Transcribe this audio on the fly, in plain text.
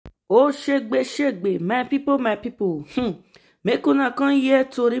Oh, shegbe, my people, Make una come hear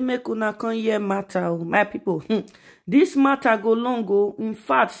tori, make una come hear matter, oh, my people. This matter go long, oh. In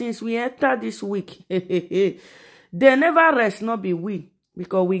fact, since we enter this week, they never rest, not be we,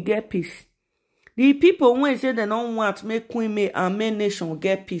 because we get peace. The people when say they don't want make Queen May and May Nation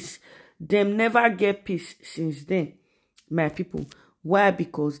get peace, them never get peace since then, my people. Why?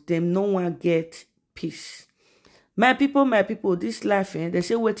 Because them no one get peace. My people, this life, they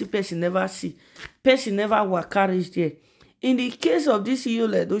say wetin person never see, person never walk carriage there. In the case of this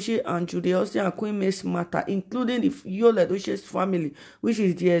Yul Edochie and Judy Austin and Queen May's matter, including the Yul Edochie's family, which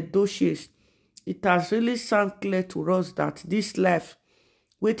is the Edochies, it has really sound clear to us that this life,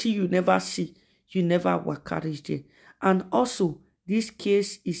 wetin you never see, you never walk carriage there. And also, this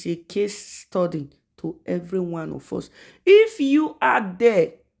case is a case study to every one of us. If you are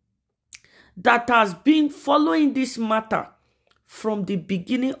there that has been following this matter from the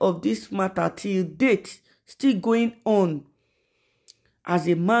beginning of this matter till date, still going on as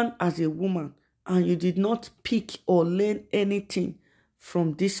a man, as a woman, and you did not pick or learn anything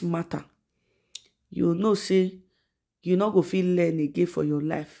from this matter, you know say you not go feel learn again for your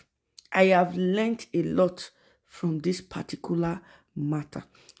life. I have learned a lot from this particular matter.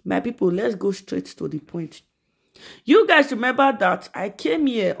 My people, let's go straight to the point. You guys remember that I came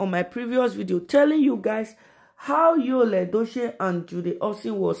here on my previous video telling you guys how Yul Edochie and Judy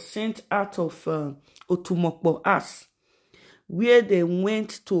Austin was sent out of Otumokbo house, where they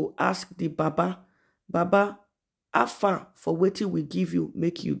went to ask the Baba, Afa for wetin we give you,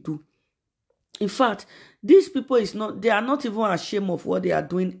 make you do. In fact, these people they are not even ashamed of what they are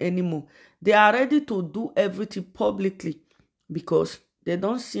doing anymore. They are ready to do everything publicly because they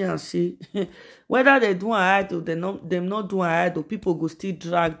don't see and say whether they do an hide or them not do an hide, or people go still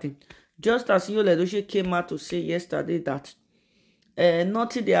drag them. Just as Yul Edochie came out to say yesterday that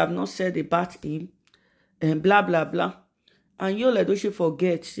nothing they have not said about him and blah blah blah. And Yul Edochie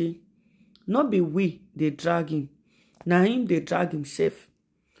forget, see, not be we they drag him. Now him they drag himself.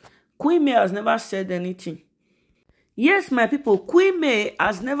 Queen May has never said anything. Yes, my people, Queen May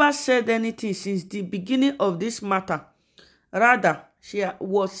has never said anything since the beginning of this matter. Rather, she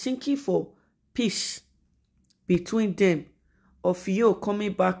was seeking for peace between them, of Yul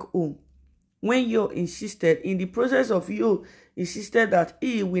coming back home. When Yul insisted, in the process of Yul insisted that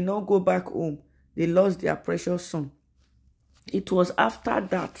he will not go back home, they lost their precious son. It was after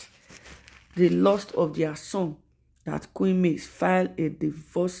that, the loss of their son, that Queen May filed a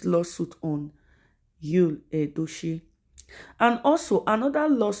divorce lawsuit on Yul Edochie. And also, another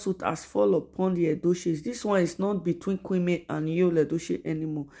lawsuit has fallen upon the Edochies. This one is not between Queen May and Yul Edochie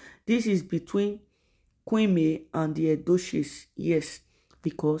anymore. This is between Queen May and the Edochies. Yes,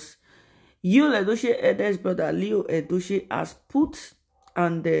 because Yul Edochie eldest brother Leo Edochie has put,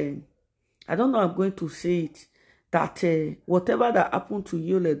 and I don't know how I'm going to say it, that whatever that happened to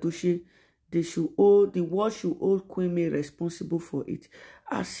Yul Edochie, they should hold, the world should hold Queen May responsible for it.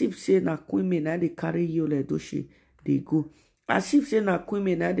 As if say na Queen May now they carry Yul Edochie, they go. As if say na Queen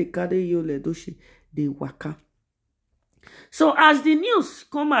May now they carry Yul Edochie, they waka. So as the news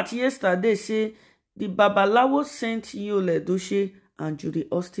come out yesterday, say the Babalawo sent Yul Edochie and Judy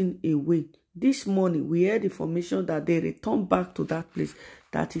Austin away. This morning we heard information that they returned back to that place,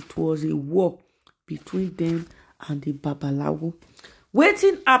 that it was a war between them and the Babalawo.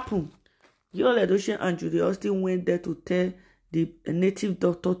 Wetin happen? Yul Edochie and Judy Austin went there to tell the native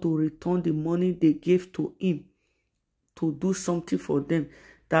doctor to return the money they gave to him to do something for them,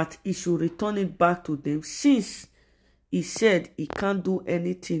 that he should return it back to them, since he said he can't do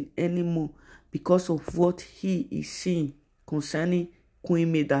anything anymore because of what he is seeing concerning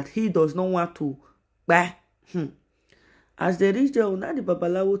Queen May, that he does not want to buy. As they reach there, now the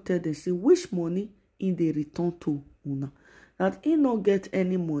Babalawo tell them, say, which money in they return to una? That he not get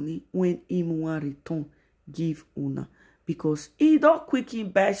any money when him want return give una, because he don't quickly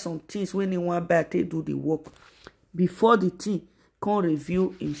buy some things when he want buy to do the work before the thing can reveal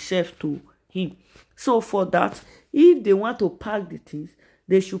himself to him. So for that, if they want to pack the things,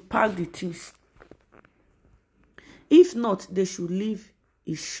 they should pack the things. If not, they should leave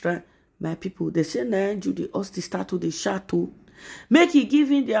his shrine. My people, they say now Judy Austin start to the shadow, make he give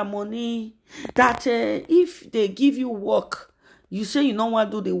in their money, that if they give you work, you say you don't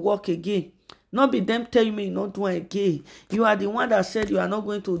want to do the work again. Not be them tell you you not do it again. You are the one that said you are not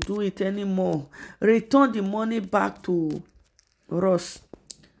going to do it anymore. Return the money back to us.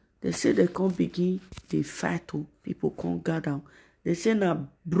 They say they can't begin the fight. People can't gather. They say now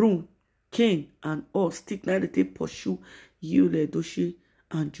broom, cane, and all stick now they pursue Yul Edochie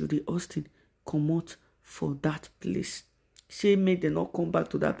and Judy Austin come out for that place. say make them not come back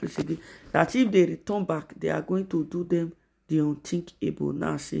to that place again. That if they return back, they are going to do them the unthinkable.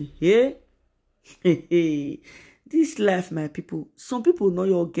 Now say, hey, hey, this life, my people. Some people know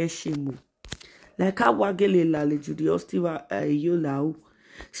your get shame. Like how wagele lale Judy Ostiwa yola.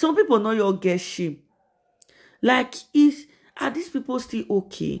 Some people know your get shame. Like, are these people still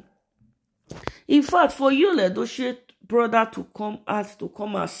okay? In fact, for you, Edochie brother to come out to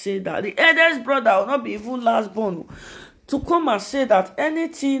come and say that the eldest brother will not be even last born, to come and say that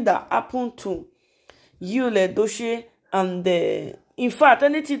anything that happened to you, Edochie, and in fact,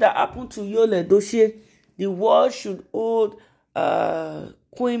 anything that happened to you, Edochie, the world should hold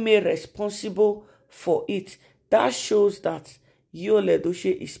Queen May responsible for it. That shows that you,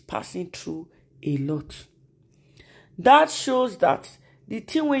 Edochie, is passing through a lot. That shows that the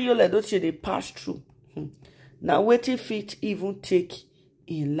thing when you Edochie they pass through, now wetin fit even take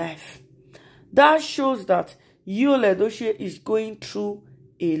in life. That shows that you Edochie is going through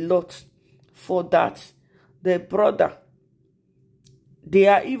a lot. For that, the brother, they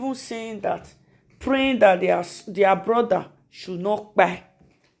are even saying that, praying that their brother should not die.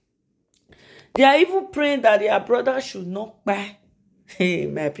 They are even praying that their brother should not die. Hey,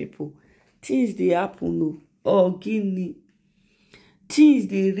 my people, things they happen. Oh, Guinea. Things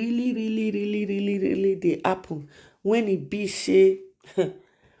they really they happen when it be say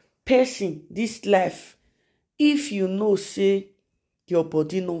person this life. If you know say your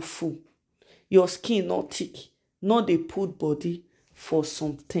body no full, your skin not thick, not they put body for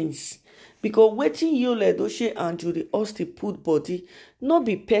some things. Because waiting you Edochie and Judy Ostiwa put body, not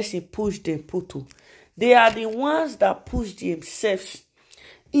be person push them put. They are the ones that push themselves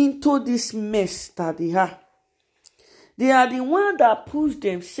into this mess that they are. They are the ones that push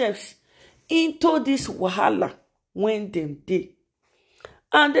themselves into this wahala when them dey.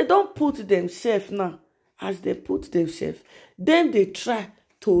 And they don't put themselves now. As they put themselves, then they try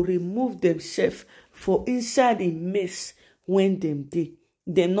to remove themselves for inside the mess when them dey.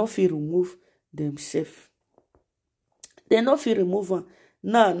 They not feel remove themselves. They not feel remove them.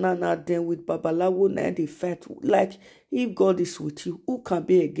 Nah, then with Babalawo, now they fight. Like, if God is with you, who can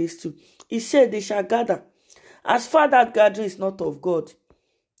be against you? He said they shall gather. As far that gathering is not of God,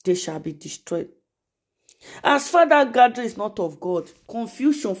 they shall be destroyed. As far that gathering is not of God,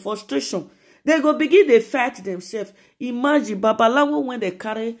 confusion, frustration, they go begin they fight themselves. Imagine Babalawo when they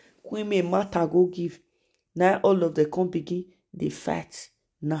carry Queen May matter go give. Now all of them come begin they fight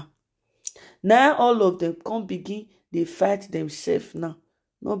now. Now all of them come begin they fight themselves now.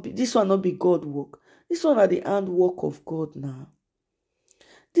 This one not be God work. This one are the handwork of God now.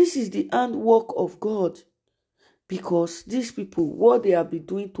 This is the handwork of God. Because these people, what they have been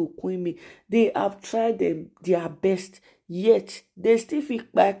doing to Queen May, they have tried their best, yet they still feel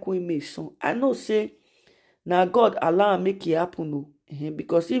by Queen May. So I know say, now God allow make it happen. No.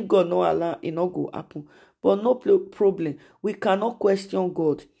 Because if God no allow, it not go happen. But no problem. We cannot question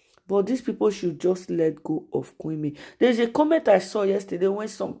God. But these people should just let go of Queen May. There's a comment I saw yesterday when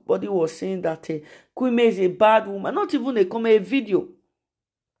somebody was saying that Queen May is a bad woman. Not even a comment, a video.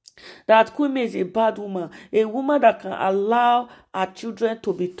 That Queen May is a bad woman, a woman that can allow her children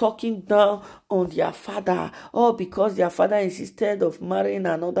to be talking down on their father, or because their father insisted of marrying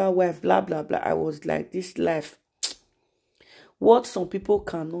another wife, blah, blah, blah. I was like, this life, what some people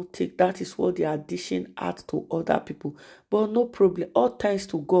cannot take, that is what they are dishing out to other people. But no problem, all thanks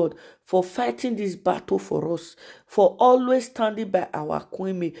to God for fighting this battle for us, for always standing by our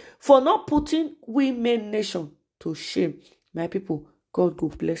Queen May, for not putting women nation to shame. My people, God go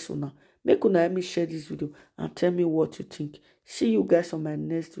bless you now. Make una help me share this video and tell me what you think. See you guys on my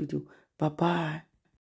next video. Bye-bye.